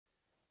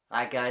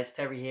Hi guys,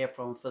 Terry here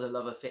from For the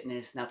Love of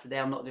Fitness. Now today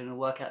I'm not doing a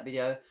workout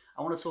video.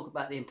 I want to talk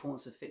about the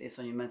importance of fitness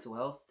on your mental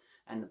health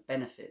and the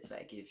benefits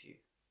that it gives you.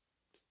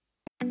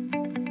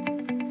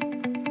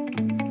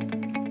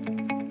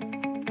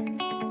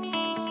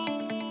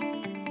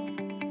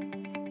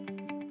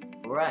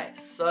 Right,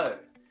 so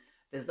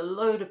there's a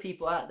load of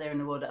people out there in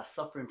the world that are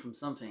suffering from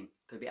something.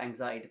 Could be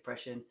anxiety,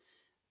 depression,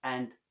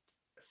 and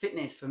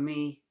fitness for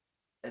me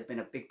has been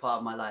a big part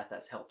of my life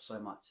that's helped so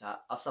much.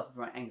 I've suffered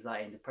from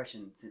anxiety and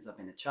depression since I've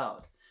been a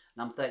child,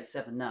 and I'm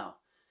 37 now.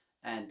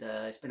 And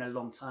it's been a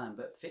long time,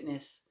 but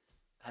fitness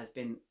has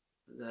been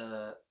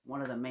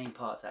one of the main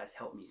parts that has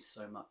helped me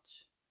so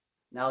much.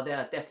 Now there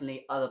are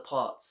definitely other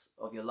parts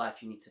of your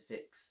life you need to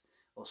fix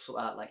or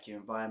sort out, like your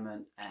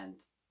environment and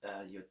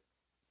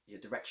your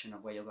direction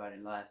of where you're going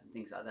in life and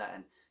things like that,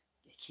 and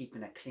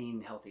keeping a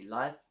clean, healthy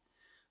life.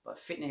 But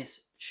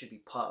fitness should be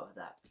part of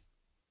that.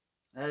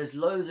 There's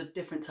loads of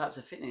different types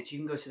of fitness. You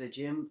can go to the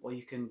gym, or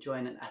you can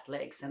join an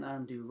athletic center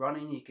and do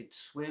running. You could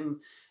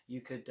swim.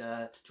 You could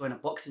join a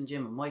boxing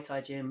gym, a Muay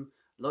Thai gym,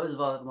 loads of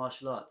other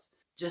martial arts.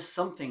 Just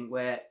something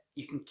where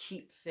you can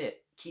keep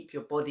fit, keep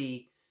your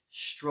body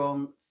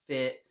strong,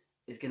 fit,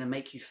 is going to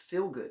make you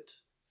feel good.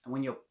 And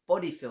when your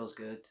body feels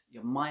good,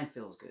 your mind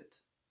feels good.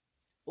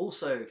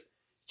 Also,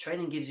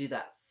 training gives you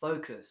that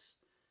focus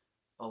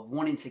of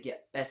wanting to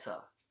get better.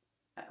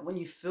 And when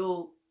you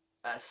feel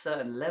at a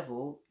certain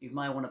level, you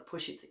might want to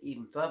push it to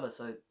even further,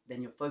 so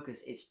then your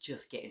focus is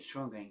just getting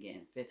stronger and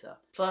getting fitter.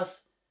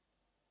 Plus,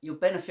 you'll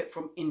benefit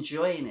from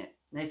enjoying it.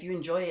 Now if you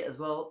enjoy it as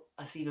well,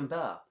 that's even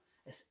better.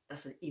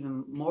 That's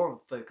even more of a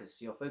focus.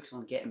 You're focused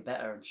on getting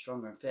better and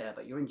stronger and fitter,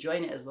 but you're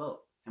enjoying it as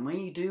well. And when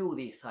you do all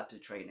these types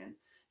of training,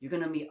 you're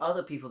going to meet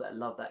other people that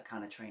love that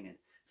kind of training.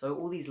 So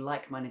all these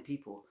like-minded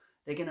people,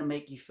 they're going to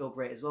make you feel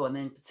great as well. And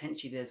then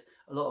potentially there's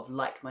a lot of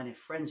like-minded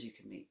friends you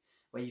can meet,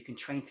 where you can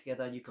train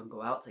together, you can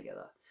go out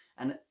together.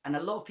 And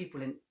a lot of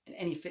people in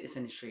any fitness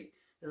industry,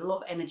 there's a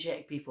lot of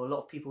energetic people, a lot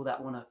of people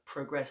that want to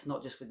progress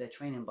not just with their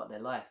training but their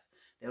life.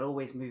 They're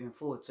always moving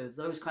forward. So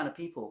those kind of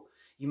people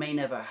you may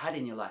never have had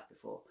in your life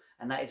before.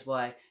 And that is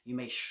why you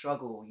may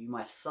struggle, you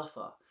might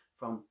suffer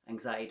from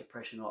anxiety,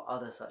 depression or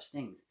other such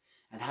things.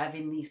 And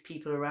having these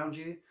people around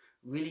you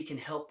really can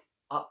help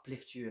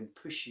uplift you and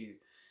push you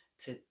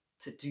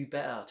to do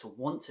better, to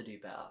want to do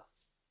better.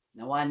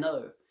 Now I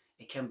know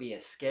it can be a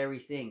scary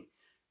thing,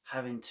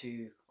 having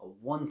to or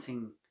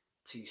wanting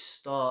to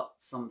start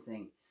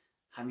something,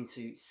 having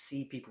to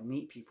see people,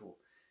 meet people,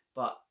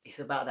 but it's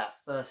about that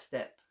first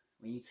step.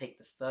 When you take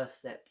the first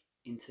step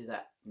into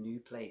that new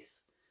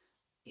place,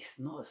 it's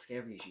not as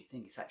scary as you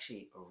think. It's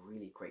actually a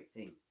really great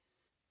thing.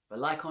 But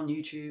like on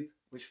YouTube,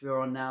 which we're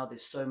on now,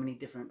 there's so many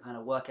different kind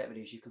of workout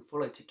videos you can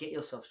follow to get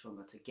yourself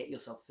stronger, to get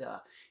yourself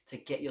fitter, to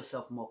get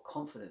yourself more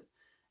confident,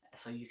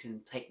 so you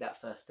can take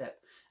that first step.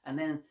 And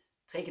then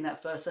taking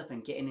that first step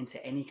and getting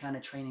into any kind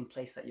of training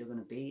place that you're going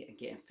to be and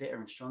getting fitter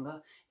and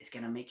stronger is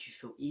going to make you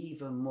feel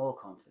even more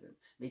confident,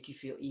 make you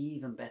feel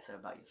even better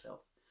about yourself.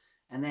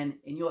 And then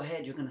in your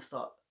head, you're going to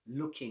start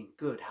looking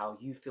good, how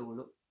you feel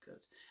look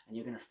good, and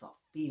you're going to start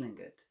feeling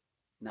good.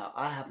 Now,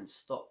 I haven't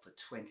stopped for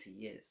 20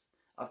 years.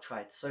 I've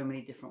tried so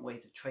many different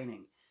ways of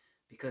training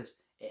because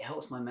it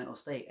helps my mental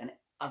state. And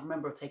I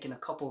remember taking a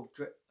couple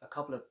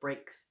of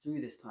breaks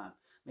through this time,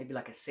 maybe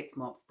like a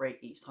 6-month break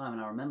each time.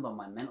 And I remember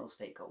my mental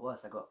state got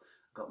worse. I got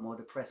more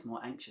depressed, more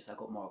anxious. I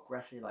got more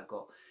aggressive.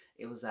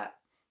 It was that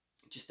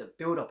just a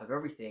build up of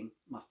everything.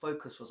 My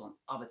focus was on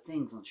other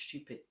things, on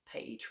stupid,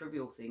 petty,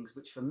 trivial things,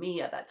 which for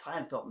me at that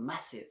time felt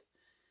massive.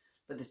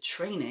 But the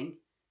training,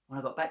 when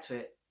I got back to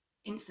it,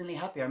 instantly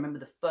happy. I remember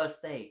the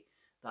first day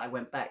that I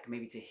went back,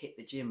 maybe to hit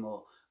the gym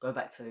or go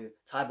back to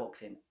Thai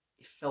boxing,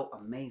 it felt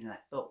amazing. I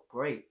felt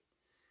great.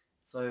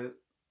 So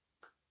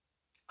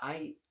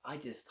I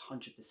just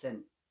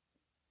 100%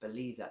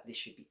 believe that this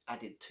should be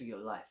added to your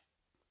life.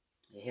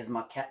 Here's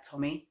my cat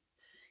Tommy.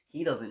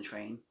 He doesn't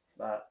train,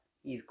 but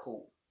he's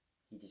cool.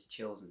 He just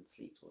chills and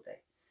sleeps all day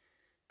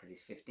because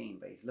he's 15,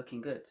 but he's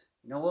looking good.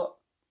 You know what?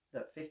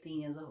 Look,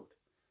 15 years old,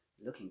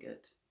 looking good.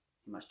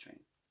 He must train.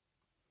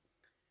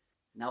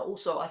 Now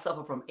also I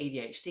suffer from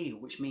ADHD,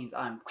 which means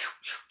I'm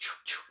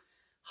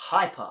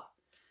hyper.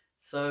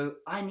 So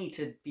I need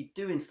to be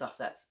doing stuff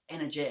that's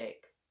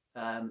energetic.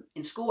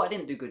 In school I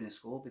didn't do good in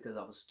school because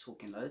I was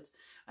talking loads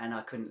and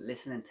I couldn't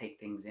listen and take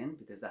things in,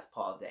 because that's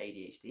part of the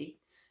ADHD.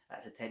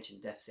 That's attention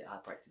deficit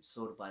hyperactive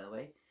disorder, by the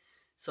way.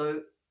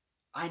 So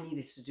I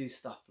needed to do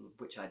stuff,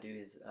 which I do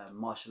is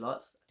martial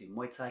arts. I do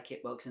Muay Thai,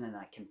 kickboxing, and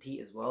I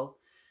compete as well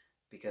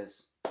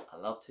because I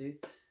love to,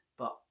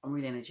 but I'm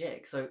really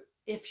energetic. So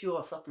if you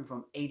are suffering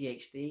from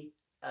ADHD,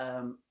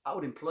 I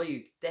would implore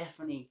you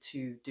definitely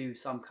to do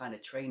some kind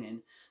of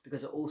training,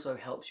 because it also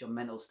helps your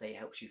mental state,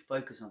 helps you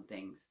focus on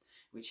things,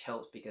 which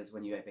helps because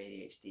when you have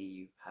ADHD,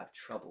 you have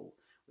trouble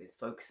with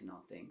focusing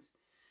on things.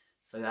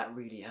 So that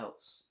really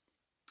helps.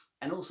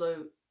 And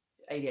also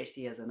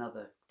ADHD has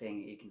another thing,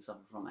 you can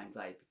suffer from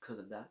anxiety because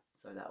of that.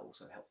 So that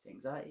also helps the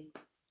anxiety.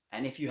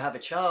 And if you have a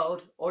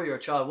child, or you're a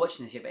child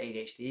watching this, you have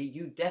ADHD,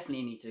 you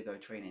definitely need to go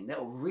training. That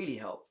will really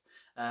help.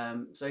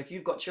 So if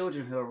you've got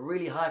children who are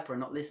really hyper and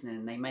not listening,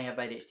 and they may have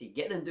ADHD,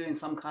 get them doing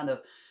some kind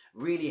of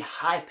really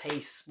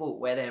high-paced sport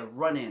where they're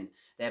running,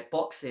 they're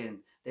boxing,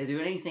 they're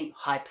doing anything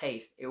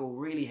high-paced. It will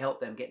really help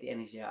them get the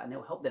energy out, and it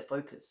will help their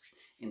focus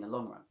in the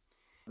long run.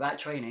 Without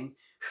training,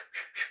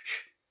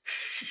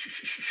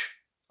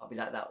 I'll be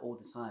like that all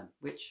the time,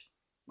 which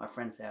my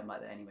friends say I'm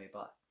like that anyway,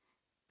 but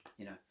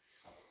you know.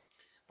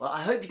 But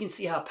I hope you can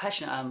see how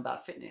passionate I am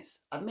about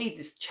fitness. I've made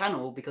this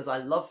channel because I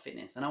love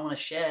fitness and I want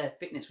to share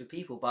fitness with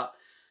people, but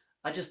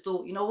I just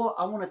thought, you know what,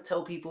 I want to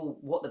tell people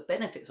what the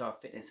benefits are of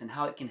fitness and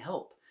how it can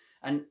help.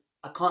 And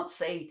I can't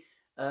say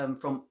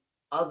from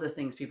other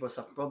things people are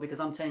suffering from, because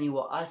I'm telling you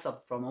what I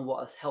suffer from and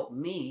what has helped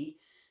me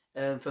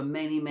for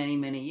many, many,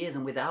 many years.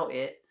 And without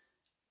it,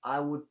 I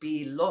would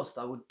be lost.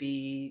 I would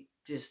be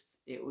just,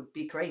 it would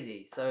be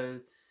crazy. So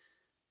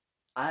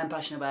I am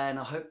passionate about it, and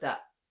I hope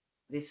that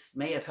this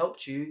may have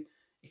helped you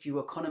if you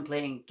were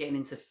contemplating getting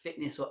into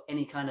fitness or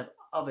any kind of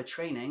other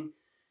training.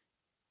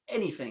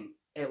 Anything,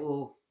 it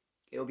will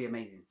be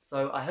amazing.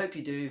 So I hope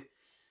you do.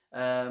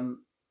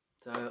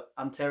 So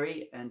I'm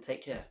Terry, and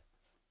take care.